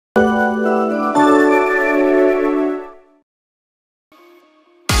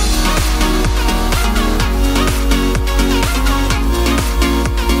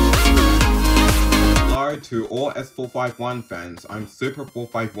Hello S451 fans, I'm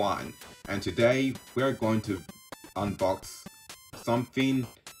Super451 and today we're going to unbox something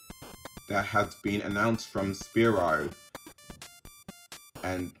that has been announced from Sphero.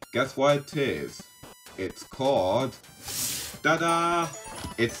 And guess what it is? It's called... Ta-da!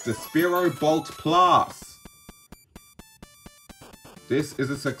 It's the Sphero Bolt Plus! This is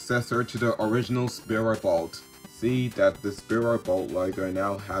a successor to the original Sphero Bolt. See that the Sphero Bolt logo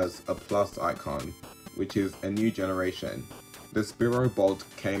now has a plus icon, which is a new generation. The Sphero Bolt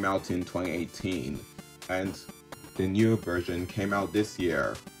came out in 2018, and the newer version came out this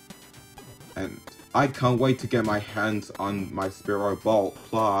year. And I can't wait to get my hands on my Sphero Bolt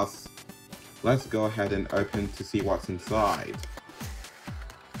Plus. Let's go ahead and open to see what's inside.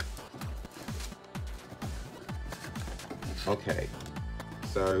 Okay,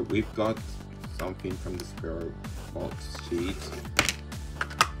 so we've got something from the Sphero Bolt sheet.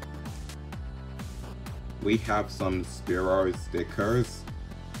 We have some Sphero stickers,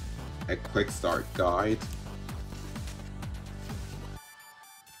 a quick start guide,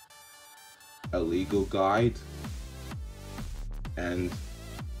 a legal guide, and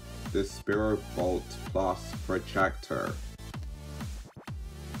the Sphero Bolt Plus projector.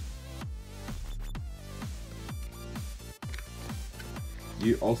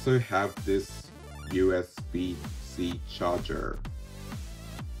 You also have this USB-C charger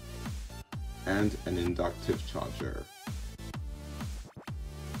and an inductive charger.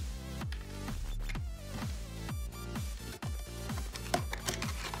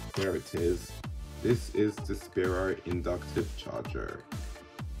 There it is. This is the Sphero inductive charger.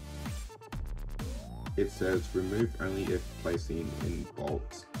 It says remove only if placing in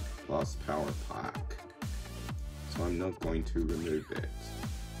Bolt Plus power pack. So I'm not going to remove it.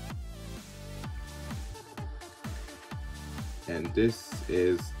 And this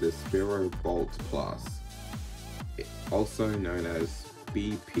is the Sphero Bolt Plus, also known as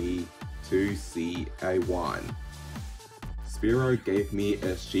BP2CA1. Sphero gave me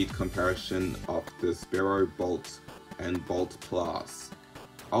a sheet comparison of the Sphero Bolt and Bolt Plus.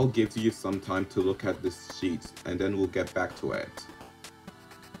 I'll give you some time to look at this sheet and then we'll get back to it.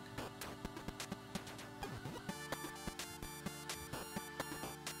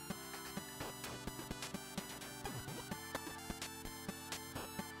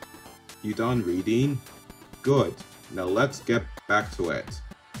 You done reading? Good. Now let's get back to it.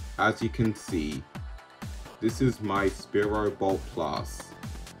 As you can see, this is my Sphero Bolt Plus.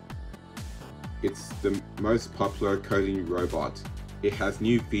 It's the most popular coding robot. It has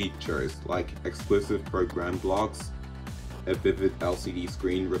new features like exclusive program blocks, a vivid LCD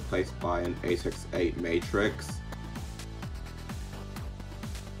screen replaced by an 8x8 matrix.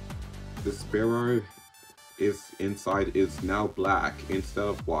 The Sphero inside is now black instead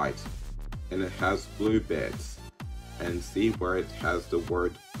of white, and it has blue bits, and see where it has the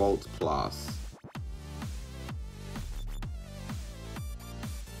word Bolt Plus.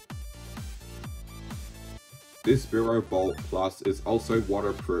 This Sphero Bolt Plus is also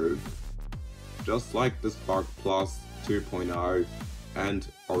waterproof, just like the SPRK Plus 2.0 and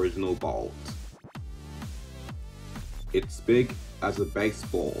original Bolt. It's big as a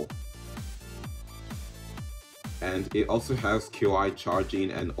baseball, and it also has QI charging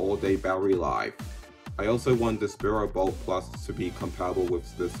and all-day battery life. I also want the Sphero Bolt Plus to be compatible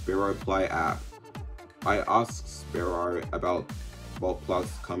with the Sphero Play app. I asked Sphero about Bolt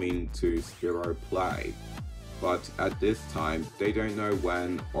Plus coming to Sphero Play, but at this time they don't know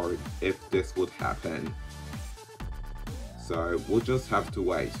when or if this would happen. So we'll just have to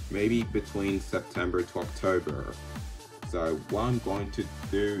wait, maybe between September to October. So what I'm going to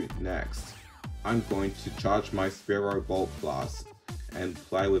do next, I'm going to charge my Sphero Bolt Plus and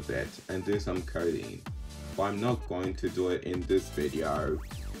play with it and do some coding, but I'm not going to do it in this video.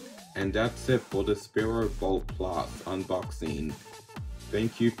 And that's it for the Sphero Bolt Plus unboxing.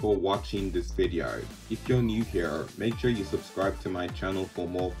 Thank you for watching this video. If you're new here, make sure you subscribe to my channel for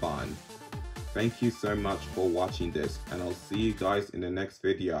more fun. Thank you so much for watching this, and I'll see you guys in the next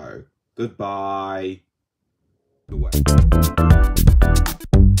video. Goodbye!